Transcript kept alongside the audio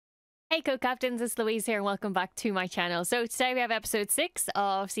Hey co-captains, it's Louise here and welcome back to my channel. So today we have episode 6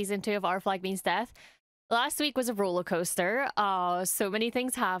 of season 2 of Our Flag Means Death. Last week was a roller coaster. So many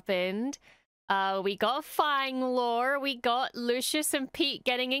things happened. We got Fang lore, we got Lucius and Pete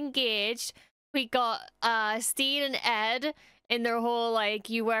getting engaged, we got Steed and Ed in their whole like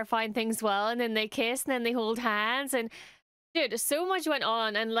you wear fine things well, and then they kiss and then they hold hands, and dude, so much went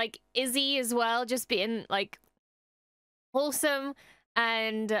on. And like Izzy as well, just being like wholesome.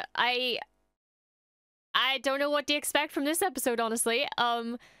 And I don't know what to expect from this episode, honestly.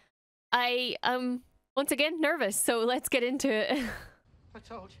 I am once again nervous, so let's get into it. I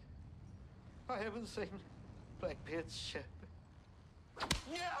told you, I haven't seen Blackbeard's ship.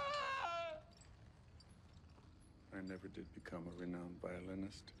 Yeah! I never did become a renowned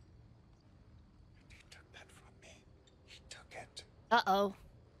violinist. He took that from me. He took it. Uh-oh.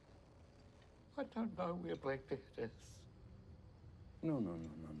 I don't know where Blackbeard is. No.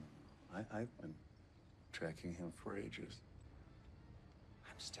 I've been tracking him for ages.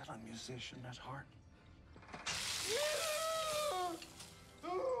 I'm still a musician at heart.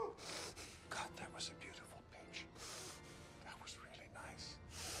 God, that was a beautiful pitch. That was really nice.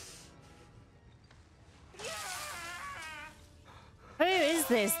 Who is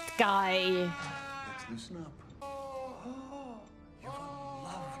this guy? Let's loosen up. You have a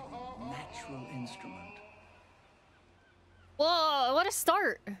lovely natural instrument. Whoa, what a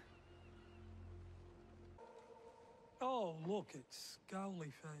start. Oh, look, it's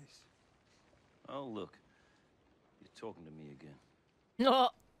Scowly Face. Oh, look. You're talking to me again. No.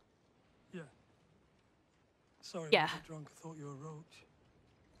 Yeah. Sorry, Yeah. I was drunk. I thought you were a roach.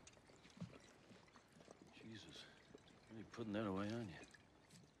 Jesus. You're putting that away, aren't you?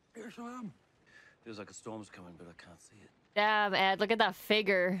 Yes, I am. Feels like a storm's coming, but I can't see it. Damn, Ed, look at that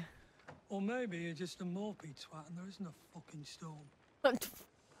figure. Or maybe you're just a mopey twat and there isn't a fucking storm.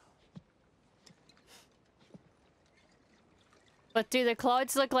 But do the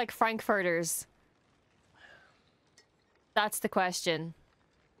clouds look like Frankfurters? That's the question.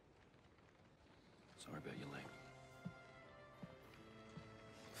 Sorry about your leg.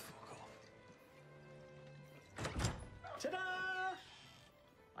 Fuck off. Ta-da!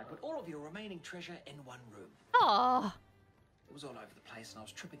 I put all of your remaining treasure in one room. Oh, It was all over the place and I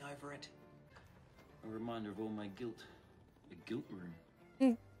was tripping over it. A reminder of all my guilt. A guilt room.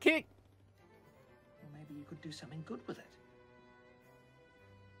 kick. Well, maybe you could do something good with it.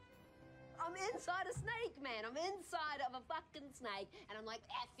 I'm inside a snake, man. I'm inside of a fucking snake. And I'm like,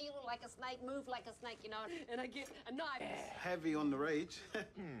 feel like a snake, move like a snake, you know. And I get a knife. Heavy on the rage.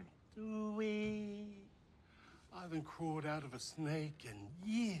 Do we? I haven't crawled out of a snake in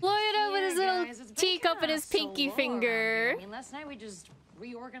years. Look at him with his little Guys, it's been teacup and his so pinky low finger. around here. I mean, last night we just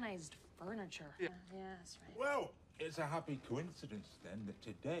reorganized furniture. Yeah, that's right. Well, it's a happy coincidence then that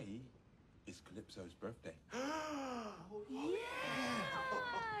today is Calypso's birthday. Ah,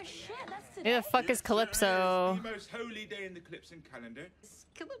 shit, that's Who today. the fuck is It's Calypso? the most holy day in the Calypsan calendar. Is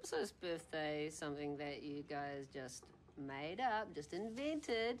Calypso's birthday something that you guys just made up, just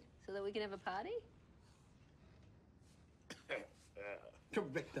invented, so that we can have a party?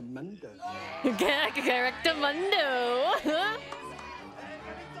 Correctamundo. Correctamundo. You could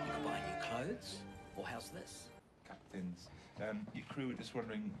buy new clothes. Or how's this? Captains, your crew were just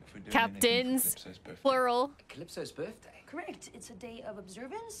wondering if we're doing Captains, anything for Calypso's birthday. plural. Calypso's birthday? Correct. It's a day of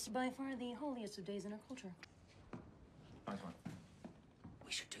observance, by far the holiest of days in our culture. Nice one.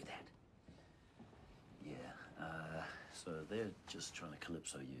 We should do that. Yeah, so they're just trying to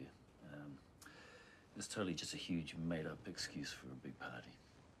Calypso you. It's totally just a huge made-up excuse for a big party.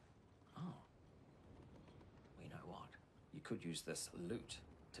 Oh. Well, you know what? You could use this loot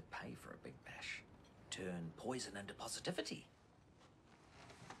to pay for a big bash. Turn poison into positivity.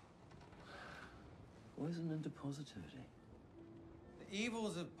 Poison into positivity. The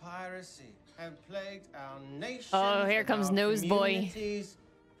evils of piracy have plagued our nation. Oh, here and comes our Nose Boy. communities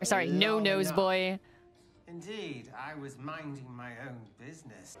Or sorry, no long nose enough. boy. Indeed, I was minding my own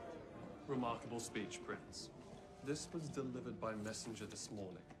business. Remarkable speech, Prince. This was delivered by messenger this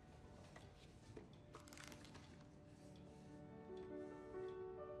morning.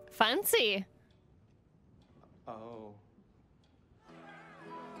 Fancy. Oh.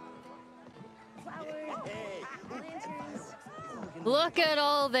 Look at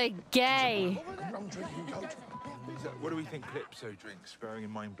all the gay. So what do we think Calypso drinks, bearing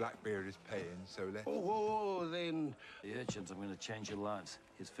in mind Blackbeard is paying, so let's... Oh, then. The urchins, I'm going to change your lives.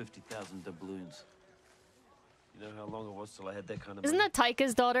 Here's 50,000 doubloons. You know how long it was till I had that kind of Isn't money? that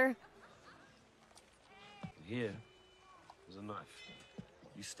Taika's daughter? Here, there's a knife.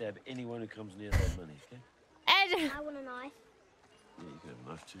 You stab anyone who comes near that money, okay? Ed! I want a knife. Yeah, you can have a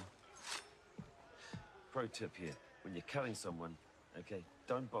knife too. pro tip here. When you're cutting someone, okay,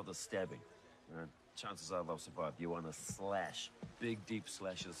 don't bother stabbing. Chances are they'll survive. You want to slash. Big, deep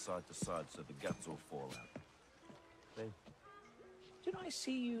slashes side to side so the guts will fall out. Okay? Did I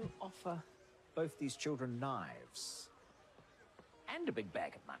see you offer both these children knives? And a big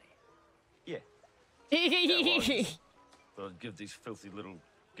bag of money? Yeah. Thought I'd give these filthy little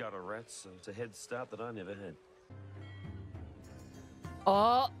gutter rats a head start that I never had.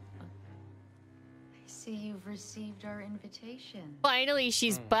 Oh. I see you've received our invitation. Finally,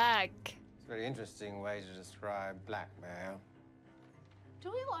 she's back. It's a very interesting way to describe blackmail.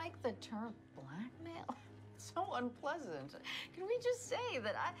 Do we like the term blackmail? It's so unpleasant. Can we just say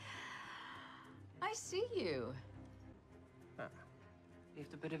that I see you?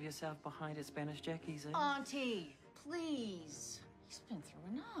 Left a bit of yourself behind at Spanish Jackie's, eh? Auntie, please. He's been through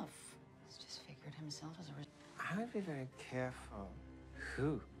enough. He's just figured himself as a... I would be very careful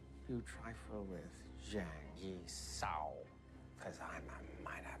who you trifle with Zhang Yi Sao, because I'm a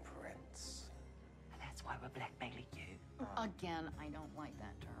minor prince. That's why we're blackmailing you. Again, I don't like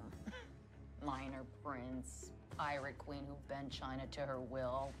that term. Minor prince, pirate queen who bent China to her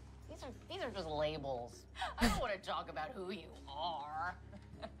will. These are just labels. I don't want to talk about who you are.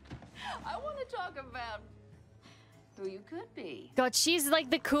 I want to talk about who you could be. God, she's like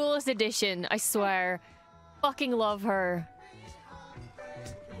the coolest addition, I swear. Fucking love her.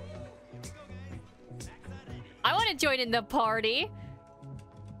 I want to join in the party.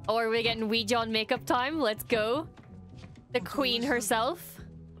 Oh, are we getting Ouija on makeup time? Let's go. The queen herself.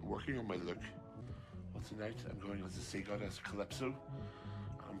 I'm working on my look. Well, tonight I'm going as the sea goddess Calypso.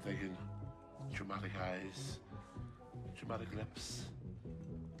 I'm thinking dramatic eyes, dramatic lips,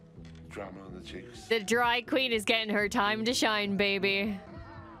 drama on the cheeks. The dry queen is getting her time to shine, baby.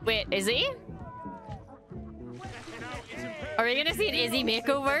 Wait, is he? Are we gonna see an Izzy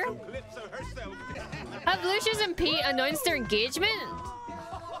makeover? Have Lucius and Pete announced their engagement?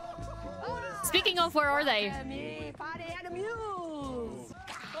 Speaking of, where are they?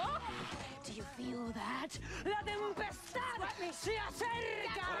 Do you feel that? La tempestad se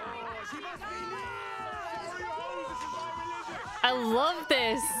acerca. I love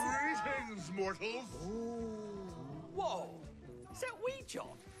this. Greetings, mortals. Whoa! Is that we,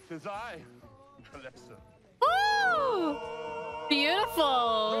 John? Tis I, Calypso. Ooh!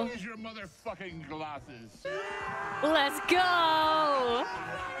 Beautiful. Raise your motherfucking glasses. Let's go.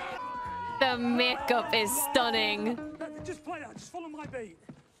 The makeup is stunning. Just play that. Just follow my beat.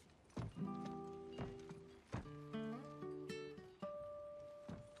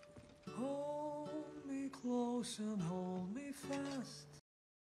 Hold me close and hold me fast.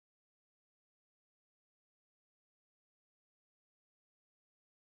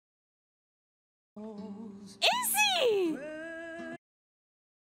 Izzy!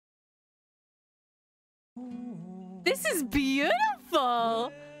 This is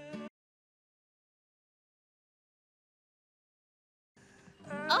beautiful.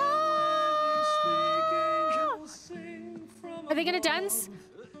 Oh! Are they gonna dance?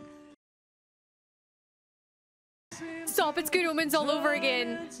 Stop, it's Good Omens all over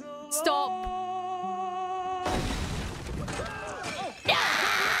again. Stop.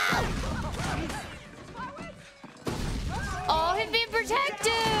 Oh, he's being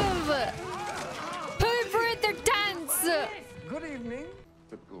protective! Put for it, their dance! Good evening.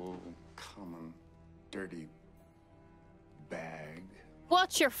 Typical, common, dirty bag.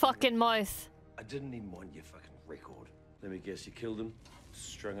 Watch your fucking mouth. I didn't even want your fucking record. Let me guess, you killed him?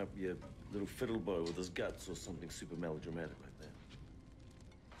 Strung up your little fiddle boy with his guts or something super melodramatic like that.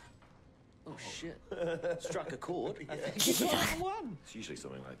 Oh, shit. Struck a chord. I think you got one. It's usually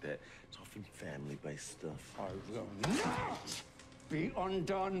something like that. It's often family-based stuff. I will not be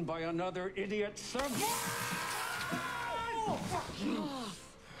undone by another idiot servant.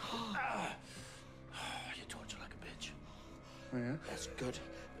 You torture like a bitch. Oh, yeah? That's good.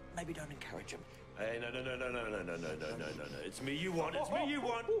 Maybe don't encourage him. Hey, no. It's me you want. It's me you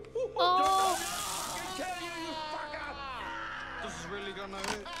want. Oh. This is really gonna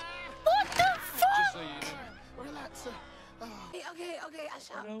hurt. What the fuck? Just so you know. Relax. Okay, I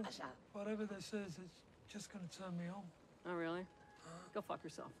shall. Whatever this is, it's just gonna turn me on. Oh, really? Go fuck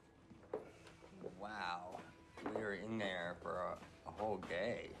yourself. Wow. We were in there for a whole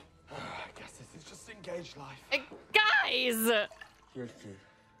day. I guess this is just engaged life. Guys! Here's to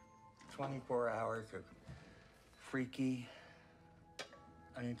 24 hours of freaky,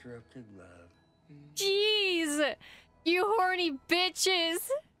 uninterrupted love. Jeez! You horny bitches!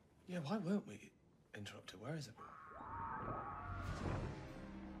 Yeah, why weren't we interrupted? Where is it?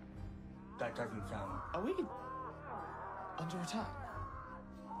 That doesn't sound... Are we under attack?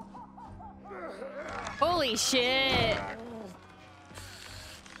 Holy shit.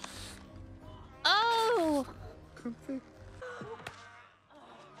 Oh.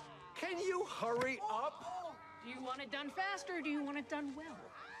 Can you hurry up? Do you want it done fast or do you want it done well?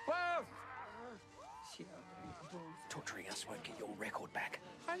 Well, torturing us won't get your record back.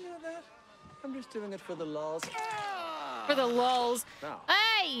 I know that. I'm just doing it for the lulz. For the lulz. Now,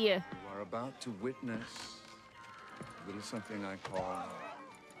 hey! You are about to witness a little something I call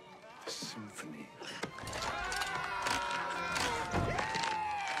a symphony.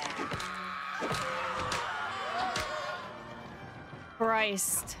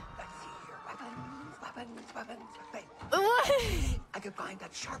 Christ. Weapons. What? I could find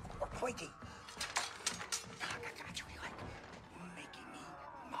that sharp or pointy. That's actually like making me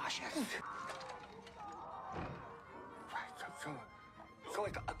nauseous. Right, so we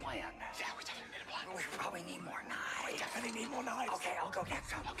got a plan. Yeah, we definitely need a plan. We probably need more knives. We definitely need more knives. Okay, I'll go get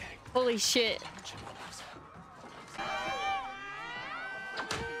some. Okay. Holy shit.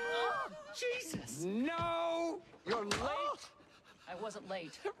 Jesus! No! You're late! I wasn't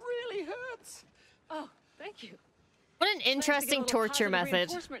late. It really hurts! Oh, thank you. What an interesting torture method.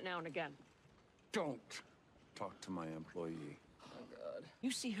 Reinforcement now and again. Don't talk to my employee. Oh, God.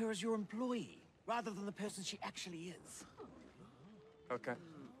 You see her as your employee, rather than the person she actually is. Okay.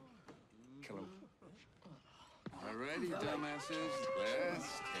 Kill him. Alrighty, dumbasses.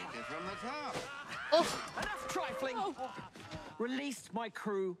 Let's take it from the top. Oh. Enough trifling! Oh. Release my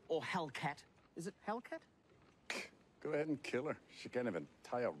crew or Hellcat. Is it Hellcat? Go ahead and kill her. She can't even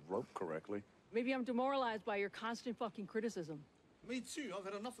tie a rope correctly. Maybe I'm demoralized by your constant fucking criticism. Me too. I've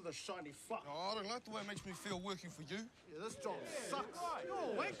had enough of the shiny fuck. Oh, I don't like the way it makes me feel working for you. Yeah, this job sucks.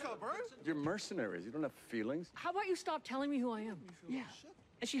 Yo, wake up, bro. You're mercenaries. You don't have feelings. How about you stop telling me who I am? Yeah.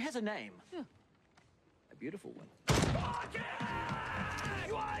 And she has a name. Yeah. A beautiful one.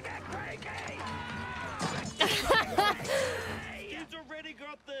 You wanna get cranky? He's already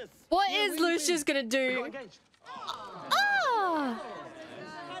got this. What is Lucius gonna do? Ah!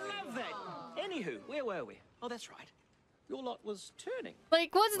 I love that. Anywho, where were we? Oh, that's right. Your lot was turning.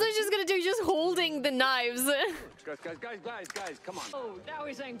 Like, what's Lucius gonna do just holding the knives? Guys, come on. Oh, now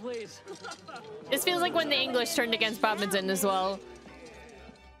he's saying please. This feels like when the English turned against badminton as well.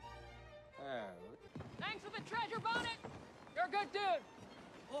 Thanks for the treasure, Bonnet. You're a good dude.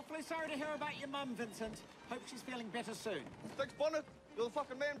 Awfully sorry to hear about your mum, Vincent. Hope she's feeling better soon. Thanks, Bonnet. You're the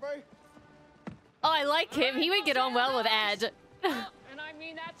fucking man, bro. Oh, I like him. He would get on well with Ed. And I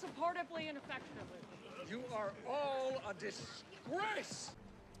mean that supportively and affectionately. You are all a disgrace.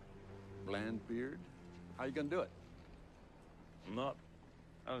 Blandbeard, how you gonna do it? I'm not.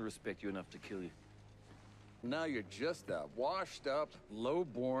 I don't respect you enough to kill you. Now you're just a washed-up,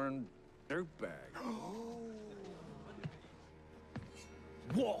 low-born dirtbag.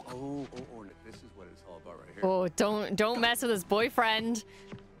 Walk. Oh, this is what it's all about right here. Oh, don't mess with his boyfriend.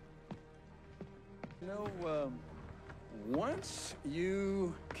 You know, once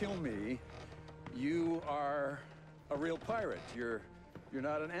you kill me, you are a real pirate. You're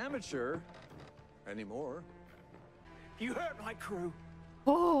not an amateur anymore. You hurt my crew.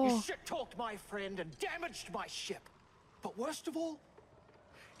 Oh. You shit-talked my friend and damaged my ship. But worst of all,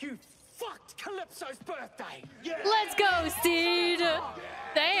 you fucked Calypso's birthday. Yeah. Let's go, Steed.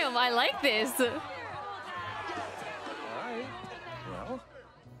 Damn, I like this. All right. Well,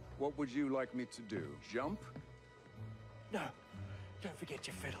 what would you like me to do? Jump? No, don't forget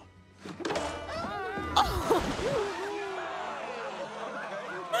your fiddle.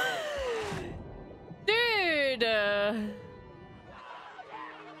 Dude.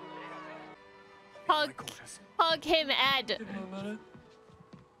 Hug him, Ed.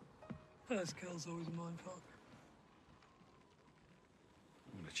 First kill's always a mindfuck.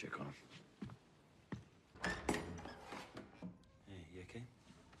 I'm gonna check on him. Hey, you okay?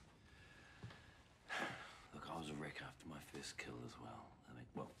 Look, I was a wreck after my first kill as well. I mean,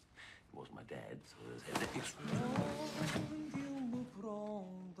 well, it was my dad, so there's headaches.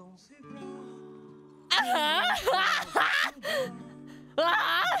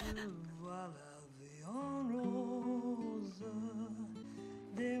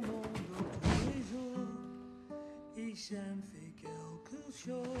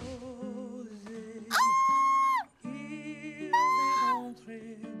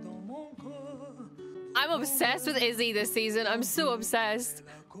 I'm obsessed with Izzy this season. I'm so obsessed.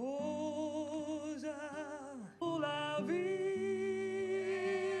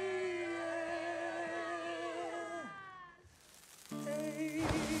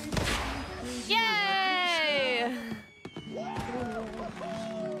 Yay!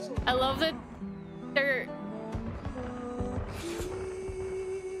 I love that they're...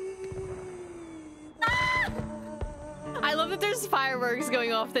 love that there's fireworks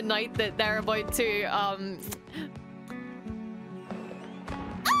going off the night that they're about to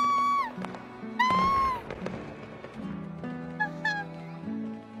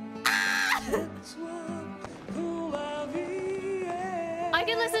I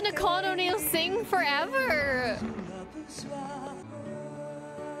can listen to Con O'Neill sing forever.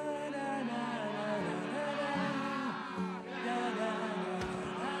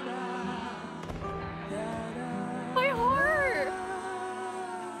 My heart.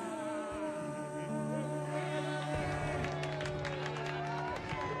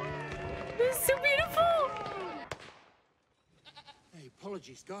 It's so beautiful. Hey,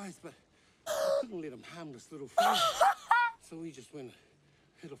 apologies, guys, but I couldn't let him harm this little thing. So we just went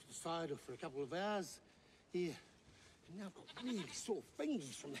hid off the side for a couple of hours. Yeah. And now I've got really sore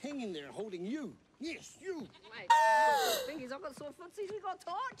fingers from hanging there and holding you. Yes, you. Mate, thingies, I've got sore footsies, we got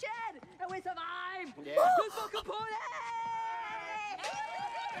tortured, and we survived. Yeah. Good fucking party!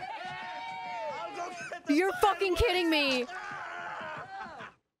 You're fucking kidding me.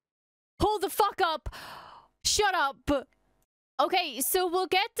 Hold the fuck up. Shut up. Okay, so we'll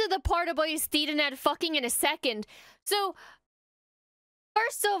get to the part about Steed and Ed fucking in a second. So,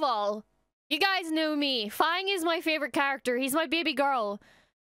 first of all, you guys know me. Fang is my favorite character. He's my baby girl.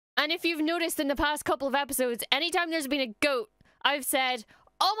 And if you've noticed in the past couple of episodes, anytime there's been a goat, I've said,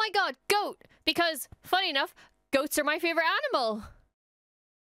 oh my god, goat! Because, funny enough, goats are my favorite animal.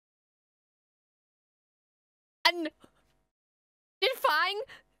 And did Fang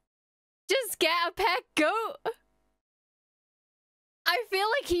just get a pet goat? I feel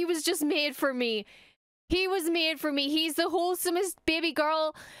like he was just made for me. He was made for me. He's the wholesomest baby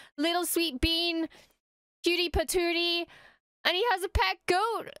girl, little sweet bean, cutie patootie, and he has a pet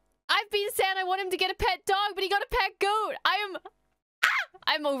goat. I've been saying I want him to get a pet dog, but he got a pet goat.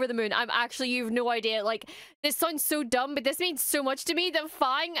 I'm over the moon. I'm actually, you have no idea. Like, this sounds so dumb, but this means so much to me that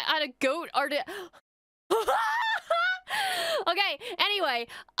Fang and a goat are the... Okay, anyway,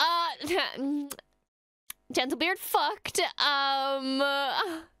 Gentlebeard fucked.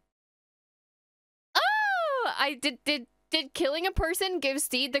 Oh, I did killing a person give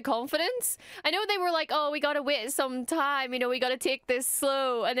Steed the confidence? I know they were like, oh, we gotta wait some time, you know, we gotta take this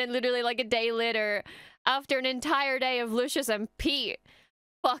slow, and then literally like a day later, after an entire day of Lucius and Pete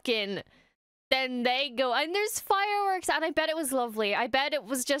fucking, then they go, and there's fireworks, and I bet it was lovely. I bet it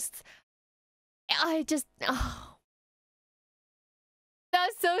was just, oh.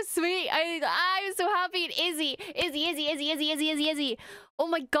 That's so sweet. I'm so happy. And Izzy. Oh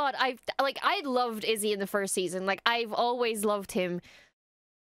my god, I loved Izzy in the first season. Like, I've always loved him.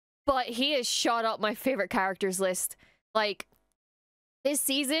 But he has shot up my favorite characters list. Like, this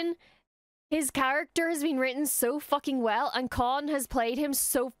season, his character has been written so fucking well, and Con has played him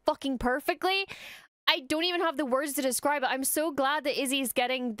so fucking perfectly. I don't even have the words to describe it. I'm so glad that Izzy's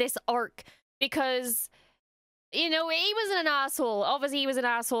getting this arc, because... you know, he wasn't an asshole. Obviously, he was an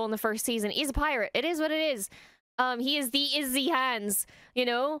asshole in the first season. He's a pirate. It is what it is. He is the Izzy hands, you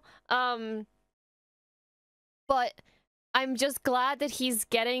know? But I'm just glad that he's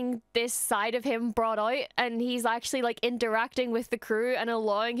getting this side of him brought out, and he's actually, like, interacting with the crew and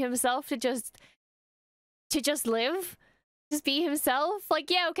allowing himself to just live. Just be himself. Like,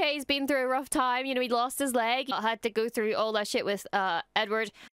 yeah, okay, he's been through a rough time. You know, he lost his leg. I had to go through all that shit with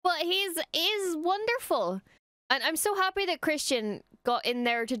Edward. But he's wonderful. And I'm so happy that Christian got in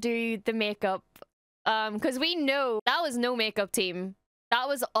there to do the makeup. Because we know that was no makeup team. That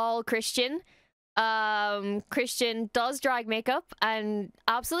was all Christian. Christian does drag makeup and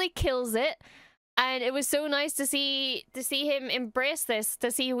absolutely kills it. And it was so nice to see him embrace this, to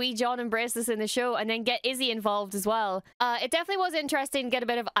see wee John embrace this in the show, and then get Izzy involved as well. It definitely was interesting to get a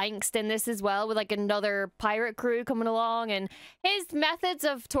bit of angst in this as well, with like another pirate crew coming along, and his methods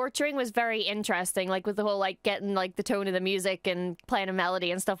of torturing was very interesting, like with the whole like getting like the tone of the music and playing a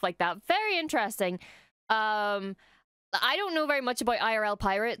melody and stuff like that. Very interesting. I don't know very much about IRL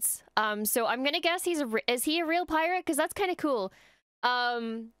pirates, so I'm gonna guess is he a real pirate? Because that's kind of cool.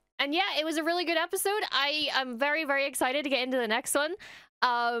 And yeah, it was a really good episode. I'm very, very excited to get into the next one.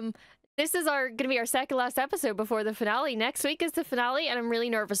 This is gonna be our second last episode before the finale. Next week is the finale, and I'm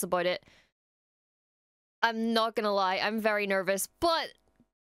really nervous about it. I'm not gonna lie, I'm very nervous, but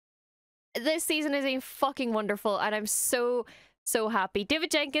this season has been fucking wonderful, and I'm so, so happy.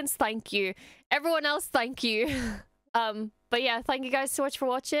 David Jenkins, thank you. Everyone else, thank you. But yeah, thank you guys so much for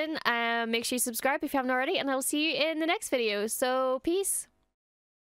watching. Make sure you subscribe if you haven't already, and I'll see you in the next video. So, peace.